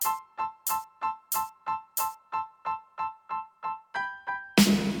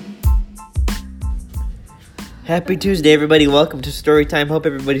Happy Tuesday, everybody. Welcome to Storytime. Hope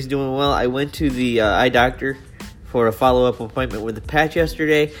everybody's doing well. I went to the eye doctor for a follow-up appointment with the patch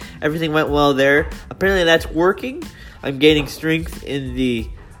yesterday. Everything went well there. Apparently that's working. I'm gaining strength in the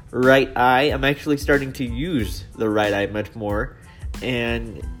right eye. I'm actually starting to use the right eye much more.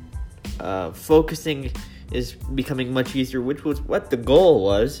 And focusing is becoming much easier, which was what the goal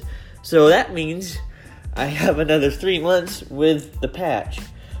was. So that means I have another 3 months with the patch.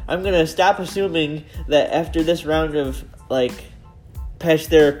 I'm going to stop assuming that after this round of, patch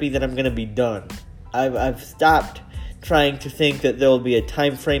therapy that I'm going to be done. I've stopped trying to think that there will be a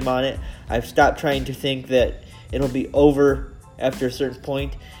time frame on it. I've stopped trying to think that it'll be over after a certain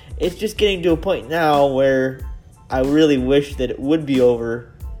point. It's just getting to a point now where I really wish that it would be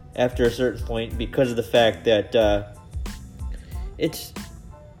over after a certain point because of the fact that it's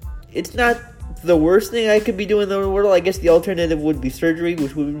not the worst thing I could be doing in the world. I guess the alternative would be surgery,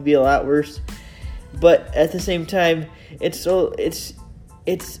 which would be a lot worse. But at the same time, it's a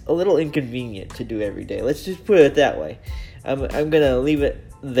little inconvenient to do every day. Let's just put it that way. I'm gonna leave it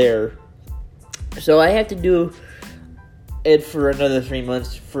there. So I have to do it for another 3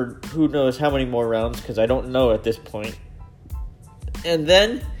 months for who knows how many more rounds, because I don't know at this point. And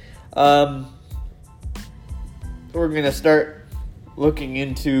then we're gonna start looking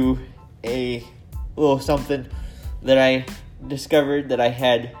into a little something that I discovered that I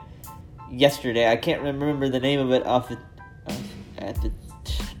had yesterday. I can't remember the name of it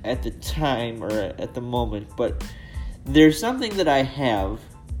at the time or at the moment, but there's something that I have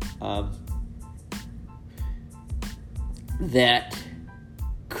that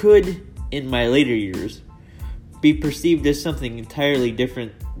could, in my later years, be perceived as something entirely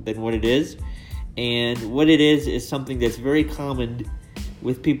different than what it is. And what it is something that's very common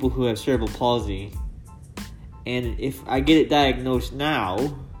with people who have cerebral palsy. And if I get it diagnosed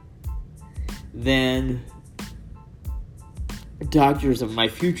now, then doctors of my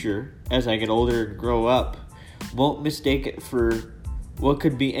future, as I get older and grow up, won't mistake it for what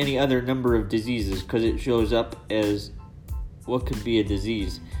could be any other number of diseases, because it shows up as what could be a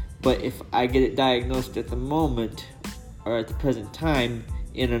disease. But if I get it diagnosed at the moment, or at the present time,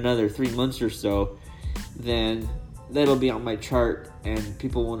 in another 3 months or so, then that'll be on my chart, and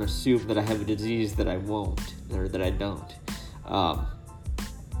people won't assume that I have a disease that I won't, or that I don't.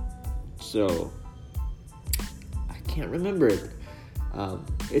 So I can't remember it.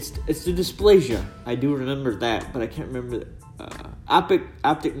 It's the dysplasia. I do remember that, but I can't remember optic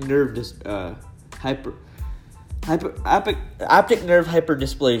nerve optic nerve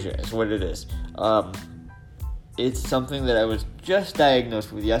hyperdysplasia is what it is. It's something that I was just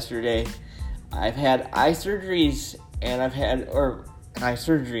diagnosed with yesterday. I've had eye surgeries, and I've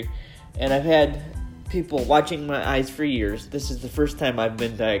had people watching my eyes for years. This is the first time I've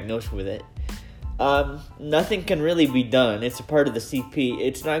been diagnosed with it. Nothing can really be done. It's a part of the CP.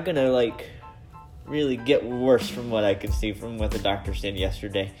 It's not gonna really get worse from what I can see from what the doctor said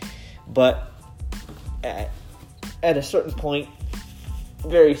yesterday. But at a certain point,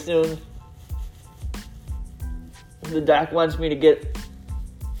 very soon, the doc wants me to get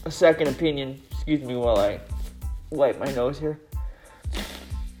a second opinion. Excuse me while I wipe my nose here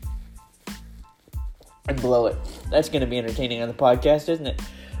and blow it. That's going to be entertaining on the podcast, isn't it?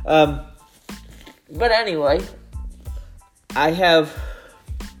 But anyway, I have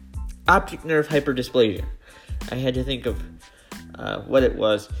optic nerve hyperdysplasia. I had to think of what it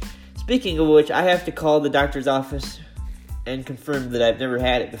was. Speaking of which, I have to call the doctor's office and confirm that I've never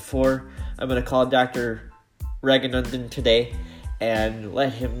had it before. I'm going to call Dr. Raghunandan today and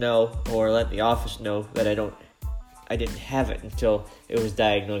let him know, or let the office know, that I didn't have it until it was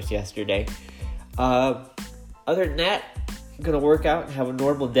diagnosed yesterday. Other than that, I'm going to work out and have a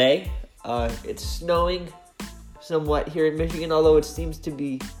normal day. It's snowing somewhat here in Michigan, although it seems to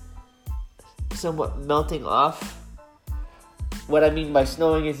be somewhat melting off. What I mean by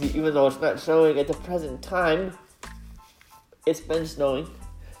snowing is that even though it's not snowing at the present time, it's been snowing.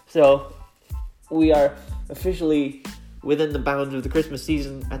 So we are officially within the bounds of the Christmas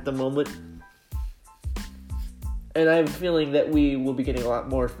season at the moment. And I have a feeling that we will be getting a lot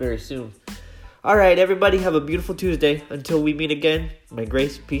more very soon. Alright, everybody, have a beautiful Tuesday. Until we meet again, may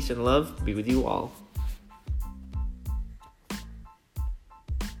grace, peace, and love be with you all.